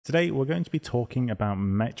Today, we're going to be talking about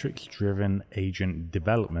metrics-driven agent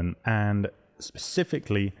development, and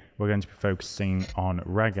specifically, we're going to be focusing on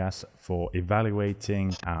RAGAS for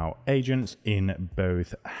evaluating our agents in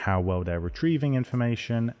both how well they're retrieving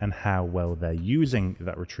information and how well they're using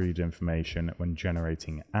that retrieved information when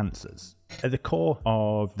generating answers. At the core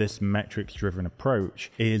of this metrics-driven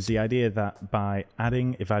approach is the idea that by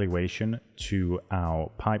adding evaluation to our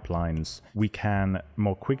pipelines, we can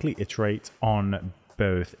more quickly iterate on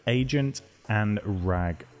both agent and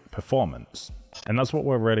RAG performance. And that's what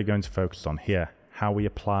we're really going to focus on here, how we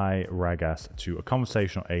apply RAGAS to a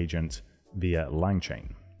conversational agent via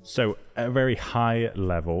LangChain. So at a very high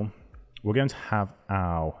level, we're going to have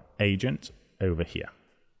our agent over here.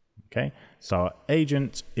 Okay, so our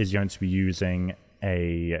agent is going to be using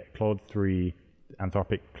a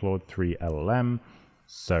Anthropic Claude 3 LLM.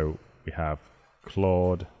 So we have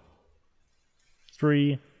Claude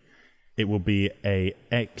 3. It will be a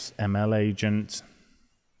XML agent,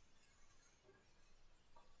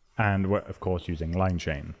 and we're of course using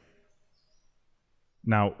LangChain.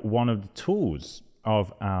 Now, one of the tools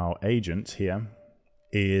of our agent here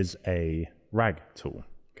is a RAG tool.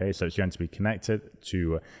 Okay, so it's going to be connected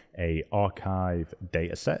to a archive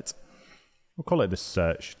data set. We'll call it the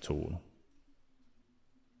search tool.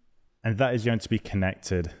 And that is going to be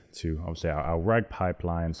connected to obviously our RAG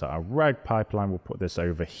pipeline. So our RAG pipeline, we'll put this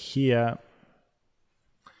over here.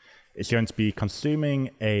 It's going to be consuming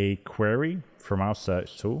a query from our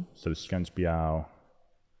search tool. So this is going to be our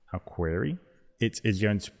query. It is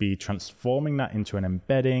going to be transforming that into an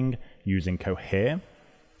embedding using Cohere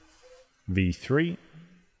v3.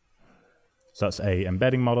 So that's a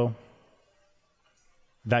embedding model.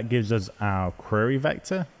 That gives us our query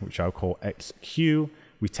vector, which I'll call XQ.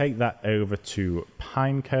 We take that over to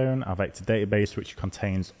Pinecone, our vector database, which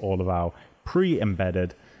contains all of our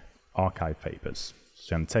pre-embedded archive papers.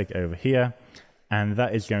 So I'm going to take it over here, and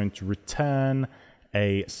that is going to return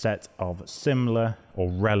a set of similar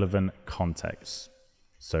or relevant contexts.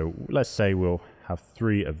 So let's say we'll have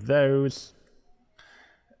 3 of those.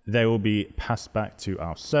 They will be passed back to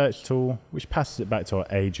our search tool, which passes it back to our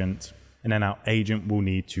agent. And then our agent will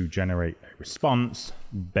need to generate a response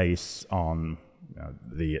based on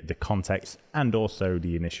the context and also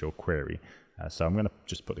the initial query. So I'm going to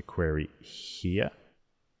just put the query here.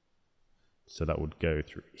 So that would go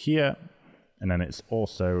through here. And then it's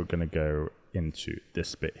also going to go into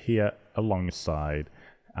this bit here alongside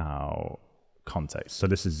our context. So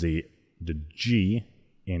this is the G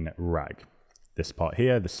in RAG. This part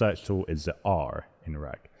here, the search tool, is the R in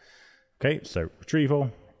RAG. Okay, so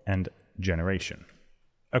retrieval and generation.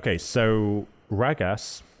 Okay, so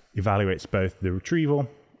RAGAS evaluates both the retrieval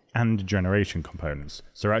and generation components.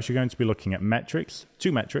 So we're actually going to be looking at metrics,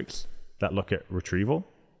 2 metrics that look at retrieval.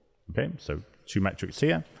 Okay, so 2 metrics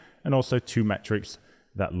here, and also 2 metrics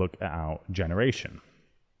that look at our generation.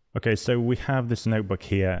 Okay, so we have this notebook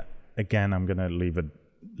here. Again, I'm going to leave a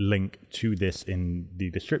link to this in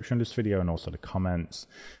the description of this video and also the comments.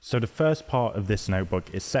 So the first part of this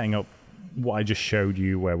notebook is setting up what I just showed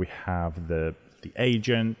you, where we have the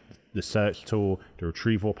agent, the search tool, the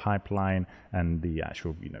retrieval pipeline, and the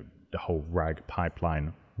actual, the whole RAG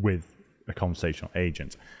pipeline with a conversational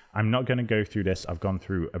agent. I'm not going to go through this. I've gone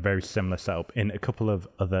through a very similar setup in a couple of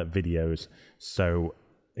other videos. So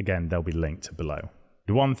again, they'll be linked below.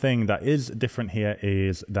 The one thing that is different here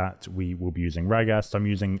is that we will be using RAGAS. So I'm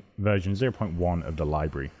using version 0.1 of the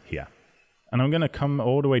library here. And I'm going to come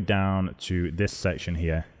all the way down to this section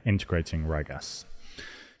here, integrating RAGAS.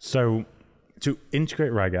 So to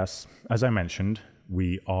integrate RAGAS, as I mentioned,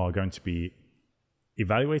 we are going to be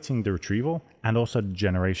evaluating the retrieval and also the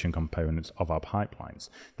generation components of our pipelines.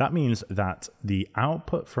 That means that the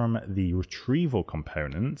output from the retrieval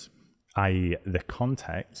component, i.e. the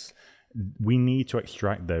context, we need to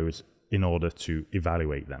extract those in order to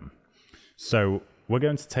evaluate them. So we're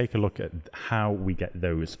going to take a look at how we get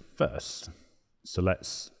those first. So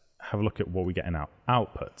let's have a look at what we get in our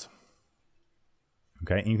output.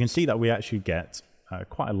 Okay, and you can see that we actually get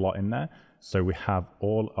quite a lot in there. So we have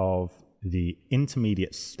all of the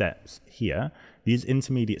intermediate steps here. These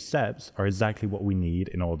intermediate steps are exactly what we need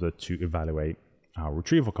in order to evaluate our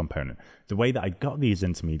retrieval component. The way that I got these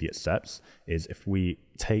intermediate steps is if we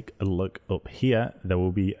take a look up here, there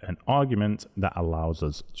will be an argument that allows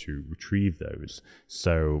us to retrieve those.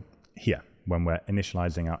 So here, when we're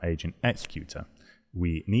initializing our agent executor,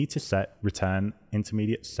 we need to set return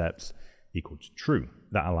intermediate steps equal to true.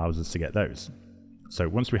 That allows us to get those. So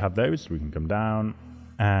once we have those, we can come down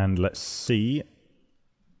and let's see.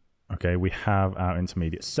 Okay, we have our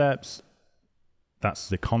intermediate steps. That's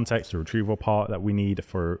the context, the retrieval part that we need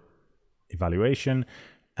for evaluation.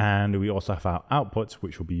 And we also have our output,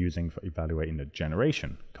 which we'll be using for evaluating the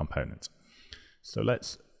generation component. So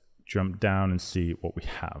let's jump down and see what we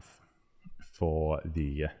have for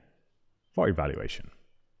evaluation.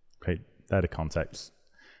 Okay, they're the contexts.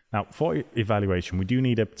 Now, for evaluation, we do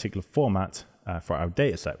need a particular format for our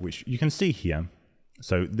data set, which you can see here.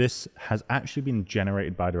 So this has actually been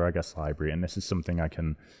generated by the RAGAS library, and this is something I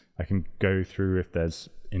can go through if there's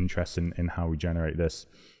interest in how we generate this.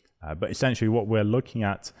 But essentially what we're looking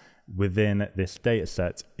at within this data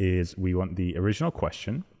set is we want the original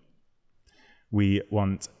question. We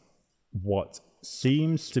want what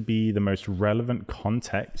seems to be the most relevant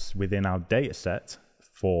context within our data set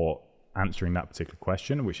for answering that particular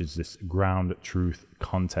question, which is this ground truth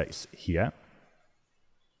context here.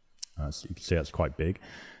 So you can see that's quite big,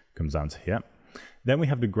 comes down to here. Then we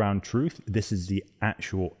have the ground truth. This is the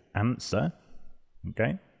actual answer,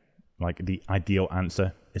 okay? Like the ideal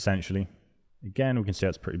answer, essentially. Again, we can see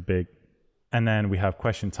that's pretty big. And then we have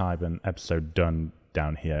question type and episode done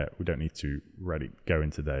down here. We don't need to really go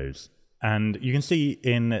into those. And you can see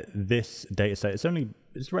in this data set,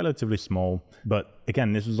 it's relatively small, but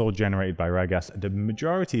again, this was all generated by RAGAS. The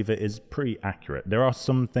majority of it is pretty accurate. There are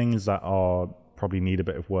some things that probably need a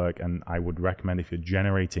bit of work, and I would recommend if you're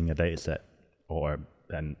generating a data set or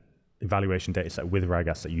an evaluation data set with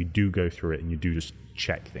RAGAS that you do go through it and you do just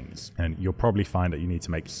check things, and you'll probably find that you need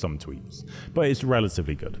to make some tweaks, but it's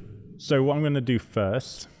relatively good. So what I'm going to do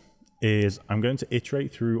first is I'm going to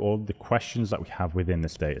iterate through all the questions that we have within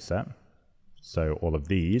this data set. So all of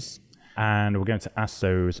these, and we're going to ask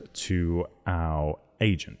those to our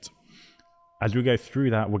agent. As we go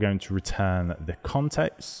through that, we're going to return the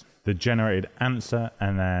context, the generated answer,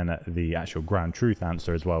 and then the actual ground truth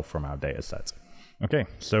answer as well from our data set. Okay,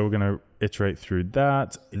 so we're going to iterate through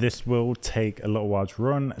that. This will take a little while to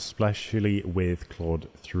run, especially with Claude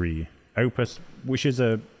 3 Opus, which is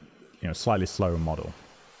a slightly slower model.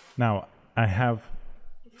 Now, I have,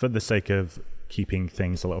 for the sake of keeping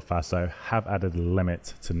things a little faster, I have added a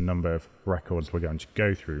limit to the number of records we're going to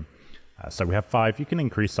go through. So we have 5. You can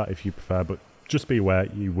increase that if you prefer, but just be aware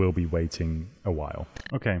you will be waiting a while.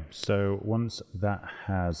 Okay, so once that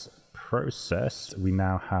has processed, we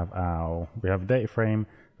now have a data frame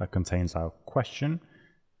that contains our question,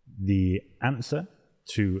 the answer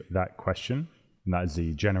to that question, and that is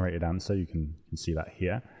the generated answer. You can see that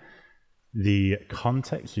here. The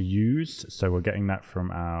context used, so we're getting that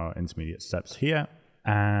from our intermediate steps here,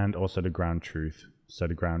 and also the ground truth. So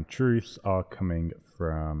the ground truths are coming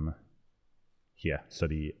from here. So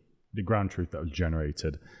the ground truth that was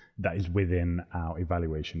generated, that is within our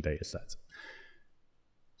evaluation data set.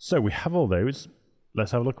 So we have all those.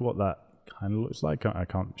 Let's have a look at what that kind of looks like. I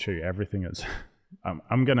can't show you everything.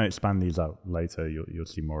 I'm going to expand these out later. You'll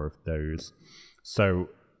see more of those. So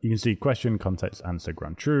you can see question, context, answer,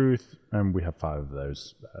 ground truth, and we have 5 of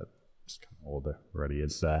those. Just kind of order already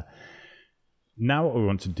is there. Now what we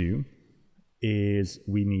want to do is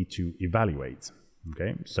we need to evaluate.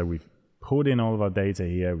 Okay, so we've pulled in all of our data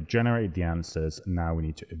here, we've generated the answers, and now we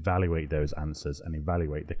need to evaluate those answers and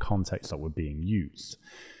evaluate the context that were being used.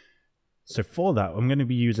 So for that, I'm going to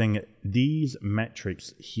be using these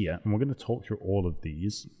metrics here, and we're going to talk through all of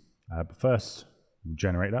these. But first, we'll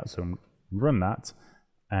generate that, so run that.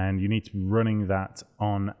 And you need to be running that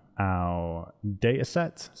on our data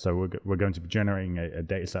set. So we're going to be generating a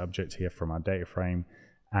data set object here from our data frame,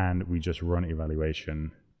 and we just run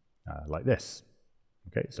evaluation like this.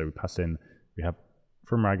 Okay, so we have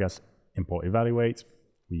from RAGAS import evaluate,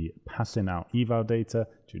 we pass in our eval data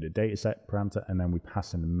to the data set parameter, and then we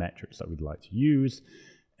pass in the metrics that we'd like to use.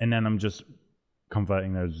 And then I'm just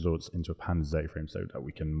converting those results into a pandas data frame so that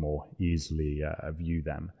we can more easily view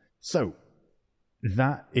them. So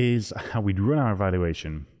that is how we'd run our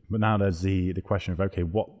evaluation. But now there's the question of, okay,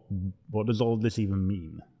 what does all this even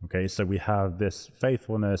mean? Okay, so we have this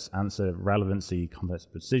faithfulness, answer relevancy,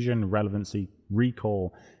 context precision, relevancy,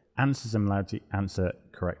 recall, answer similarity, answer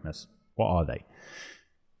correctness. What are they?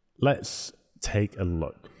 Let's take a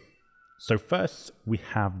look. So first, we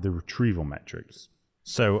have the retrieval metrics.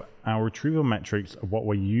 So our retrieval metrics are what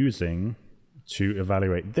we're using to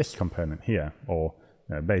evaluate this component here, or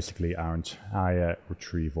basically our entire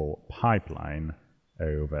retrieval pipeline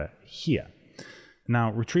over here.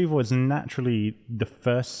 Now, retrieval is naturally the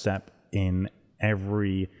first step in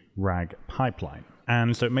every RAG pipeline.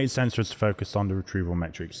 And so it made sense for us to focus on the retrieval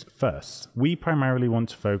metrics first. We primarily want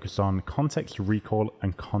to focus on context recall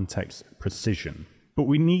and context precision. But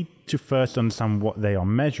we need to first understand what they are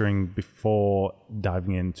measuring before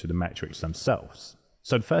diving into the metrics themselves.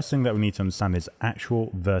 So the first thing that we need to understand is actual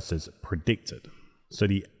versus predicted. So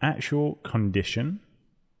the actual condition,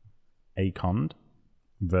 ACOND,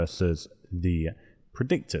 versus the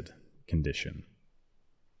predicted condition.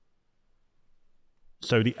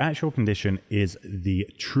 So the actual condition is the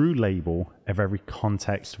true label of every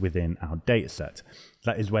context within our dataset.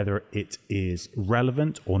 That is whether it is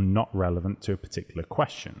relevant or not relevant to a particular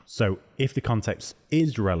question. So if the context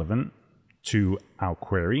is relevant to our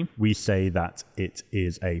query, we say that it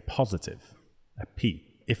is a positive, a P.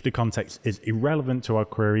 If the context is irrelevant to our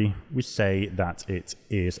query, we say that it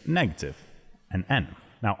is negative, an N.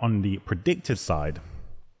 Now on the predicted side,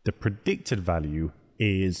 the predicted value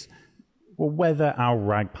is whether our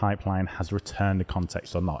RAG pipeline has returned the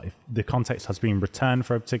context or not. If the context has been returned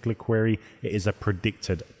for a particular query, it is a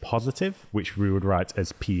predicted positive, which we would write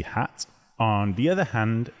as P hat. On the other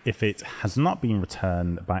hand, if it has not been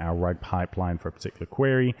returned by our RAG pipeline for a particular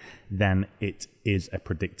query, then it is a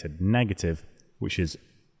predicted negative, which is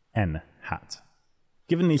N hat.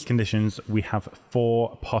 Given these conditions, we have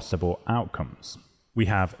 4 possible outcomes. We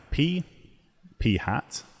have P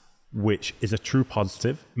hat, which is a true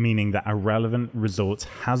positive, meaning that a relevant result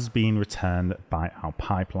has been returned by our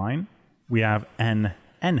pipeline. We have N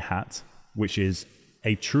hat, which is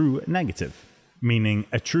a true negative, meaning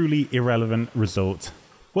a truly irrelevant result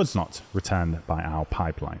was not returned by our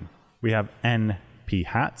pipeline. We have NP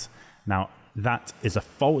hat. Now, that is a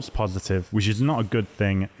false positive, which is not a good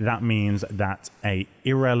thing. That means that an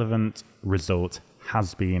irrelevant result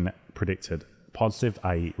has been predicted positive,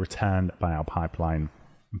 i.e. returned by our pipeline.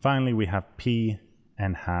 And finally, we have P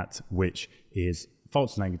N hat, which is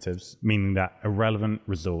false negatives, meaning that a relevant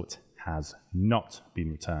result has not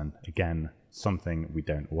been returned. Again, something we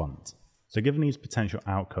don't want. So given these potential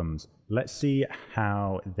outcomes, let's see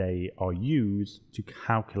how they are used to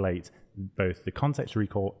calculate both the context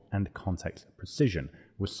recall and context precision.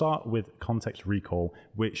 We'll start with context recall,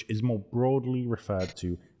 which is more broadly referred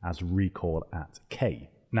to as recall at K.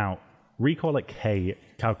 Now, recall at K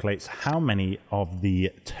calculates how many of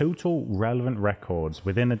the total relevant records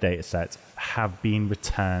within a dataset have been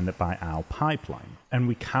returned by our pipeline. And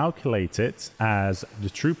we calculate it as the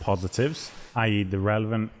true positives, i.e. the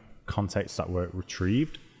relevant contexts that were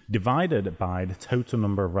retrieved, divided by the total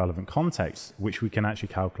number of relevant contexts, which we can actually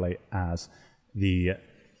calculate as the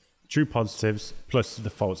true positives plus the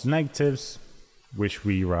false negatives, which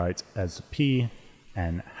we write as P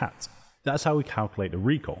N hat. That's how we calculate the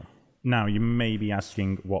recall. Now, you may be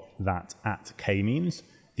asking what that at K means.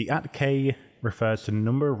 The at K refers to the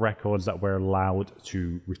number of records that we're allowed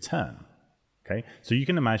to return. Okay, so you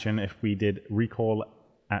can imagine if we did recall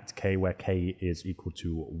at K where K is equal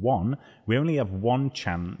to 1, we only have one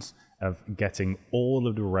chance of getting all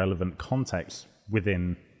of the relevant context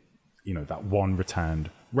within, that one returned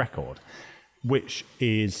record, which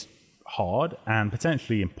is hard and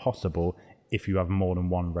potentially impossible if you have more than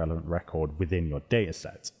one relevant record within your data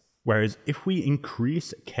set. Whereas if we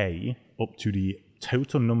increase K up to the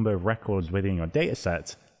total number of records within your data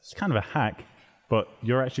set, it's kind of a hack, but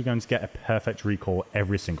you're actually going to get a perfect recall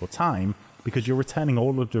every single time because you're returning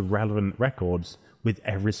all of the relevant records with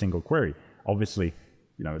every single query. Obviously,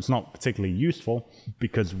 it's not particularly useful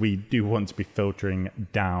because we do want to be filtering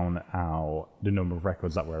down the number of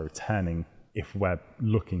records that we're returning if we're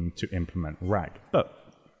looking to implement RAG.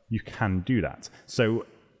 But you can do that. So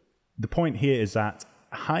the point here is that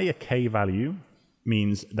a higher K value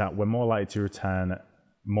means that we're more likely to return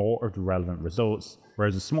more of the relevant results,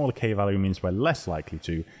 whereas a smaller K value means we're less likely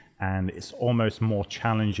to, and it's almost more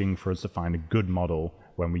challenging for us to find a good model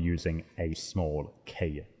when we're using a small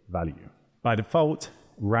K value. By default,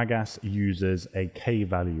 RAGAS uses a K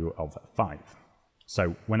value of 5.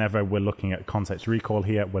 So whenever we're looking at context recall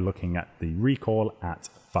here, we're looking at the recall at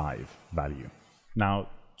 5 value. Now,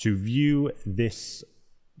 to view this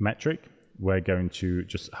metric, we're going to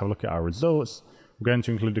just have a look at our results. We're going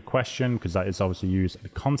to include the question because that is obviously used, the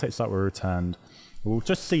context that were returned. We'll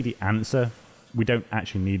just see the answer. We don't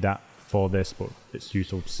actually need that for this, but it's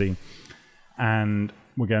useful to see. And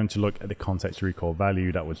we're going to look at the context recall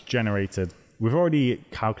value that was generated. We've already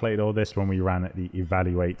calculated all this when we ran the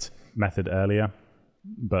evaluate method earlier,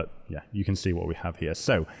 but yeah, you can see what we have here.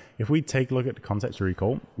 So if we take a look at the context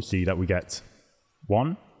recall, we see that we get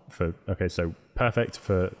 1 for, okay, so perfect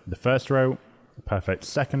for the first row, perfect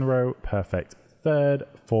second row, perfect third,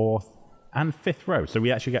 fourth, and fifth row. So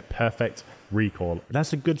we actually get perfect recall.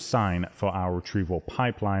 That's a good sign for our retrieval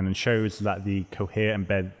pipeline and shows that the Cohere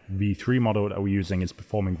embed v3 model that we're using is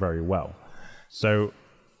performing very well. So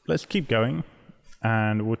let's keep going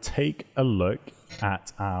and we'll take a look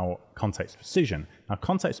at our context precision. Now,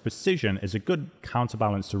 context precision is a good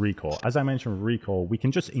counterbalance to recall. As I mentioned with recall, we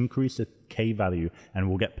can just increase the K value and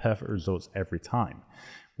we'll get perfect results every time.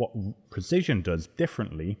 What precision does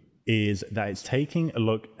differently is that it's taking a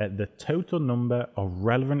look at the total number of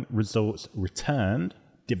relevant results returned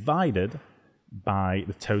divided by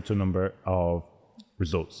the total number of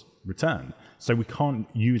results returned. So we can't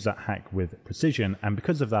use that hack with precision, and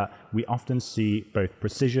because of that, we often see both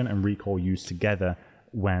precision and recall used together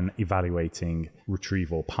when evaluating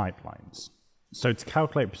retrieval pipelines. So to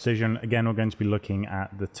calculate precision, again, we're going to be looking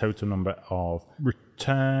at the total number of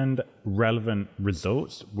returned relevant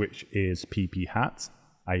results, which is PP hat,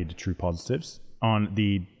 i.e. the true positives. On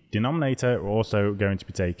the denominator, we're also going to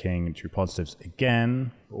be taking true positives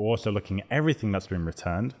again. We're also looking at everything that's been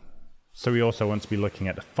returned. So we also want to be looking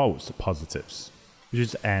at the false positives, which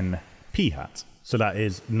is NP hat. So that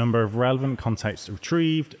is number of relevant contexts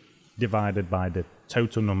retrieved divided by the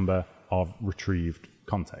total number of retrieved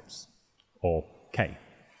contexts, or K.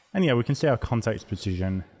 And yeah, we can see our context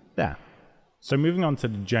precision there. So moving on to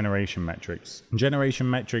the generation metrics. Generation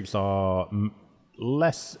metrics are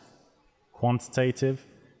less quantitative,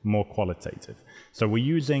 more qualitative. So we're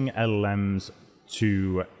using LLMs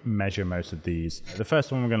to measure most of these. The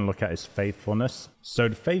first one we're going to look at is faithfulness. So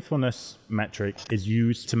the faithfulness metric is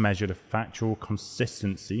used to measure the factual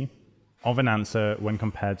consistency of an answer when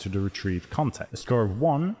compared to the retrieved context. A score of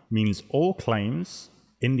 1 means all claims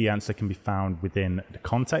in the answer can be found within the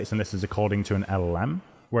context, and this is according to an LLM,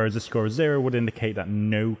 whereas a score of 0 would indicate that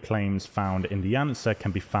no claims found in the answer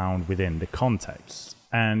can be found within the context.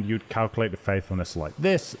 And you'd calculate the faithfulness like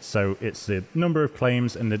this, so it's the number of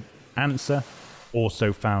claims in the answer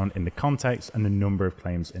also found in the context and the number of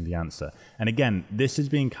claims in the answer. And again, this is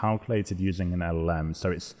being calculated using an LLM,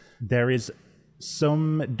 so there is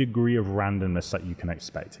some degree of randomness that you can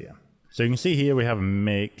expect here. So you can see here we have a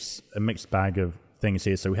mixed bag of things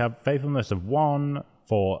here. So we have faithfulness of 1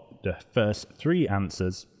 for the first 3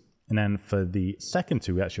 answers, and then for the second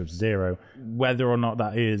 2 we actually have 0. Whether or not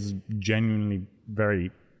that is genuinely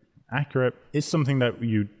very accurate is something that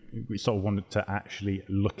we sort of wanted to actually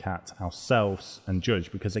look at ourselves and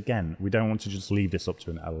judge, because again, we don't want to just leave this up to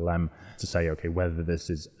an LLM to say, okay, whether this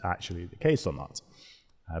is actually the case or not.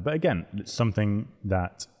 But again, it's something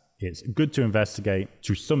that is good to investigate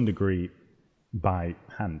to some degree by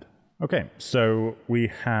hand. Okay, so we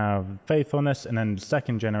have faithfulness, and then the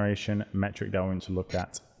second generation metric that we're going to look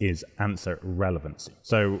at is answer relevancy.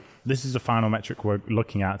 So this is the final metric we're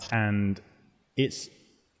looking at, and it's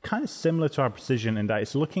kind of similar to our precision in that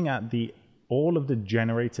it's looking at all of the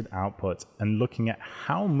generated output and looking at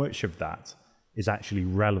how much of that is actually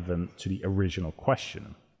relevant to the original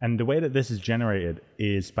question. And the way that this is generated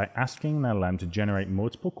is by asking an LLM to generate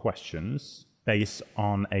multiple questions based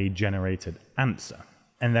on a generated answer.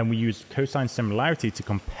 And then we use cosine similarity to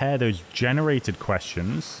compare those generated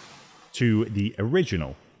questions to the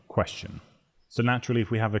original question. So naturally, if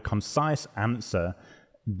we have a concise answer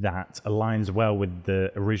that aligns well with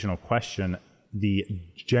the original question, the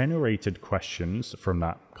generated questions from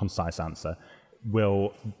that concise answer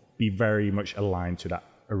will be very much aligned to that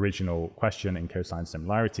original question in cosine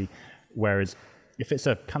similarity. Whereas if it's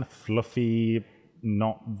a kind of fluffy,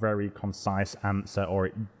 not very concise answer, or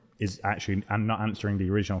it is actually not answering the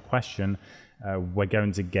original question, we're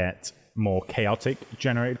going to get more chaotic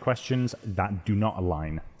generated questions that do not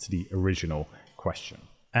align to the original question.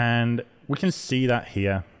 And we can see that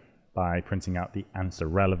here by printing out the answer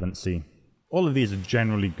relevancy. All of these are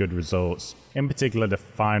generally good results. In particular, the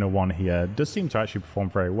final one here does seem to actually perform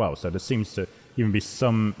very well. So there seems to even be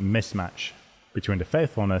some mismatch between the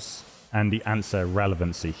faithfulness and the answer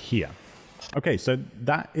relevancy here. Okay, so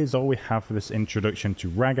that is all we have for this introduction to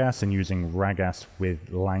RAGAS and using RAGAS with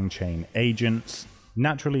LangChain agents.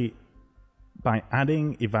 Naturally, by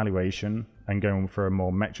adding evaluation and going for a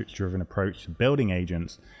more metrics-driven approach to building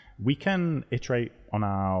agents, we can iterate on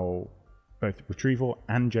our both retrieval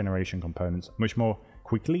and generation components much more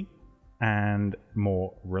quickly and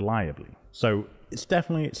more reliably. So it's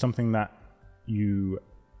definitely something that you,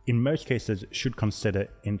 in most cases, should consider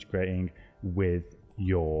integrating with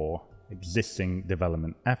your existing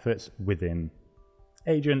development efforts within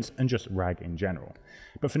agents and just RAG in general.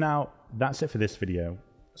 But for now, that's it for this video.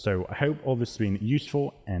 So I hope all this has been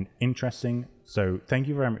useful and interesting. So thank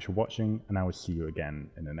you very much for watching, and I will see you again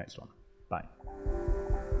in the next one. Bye.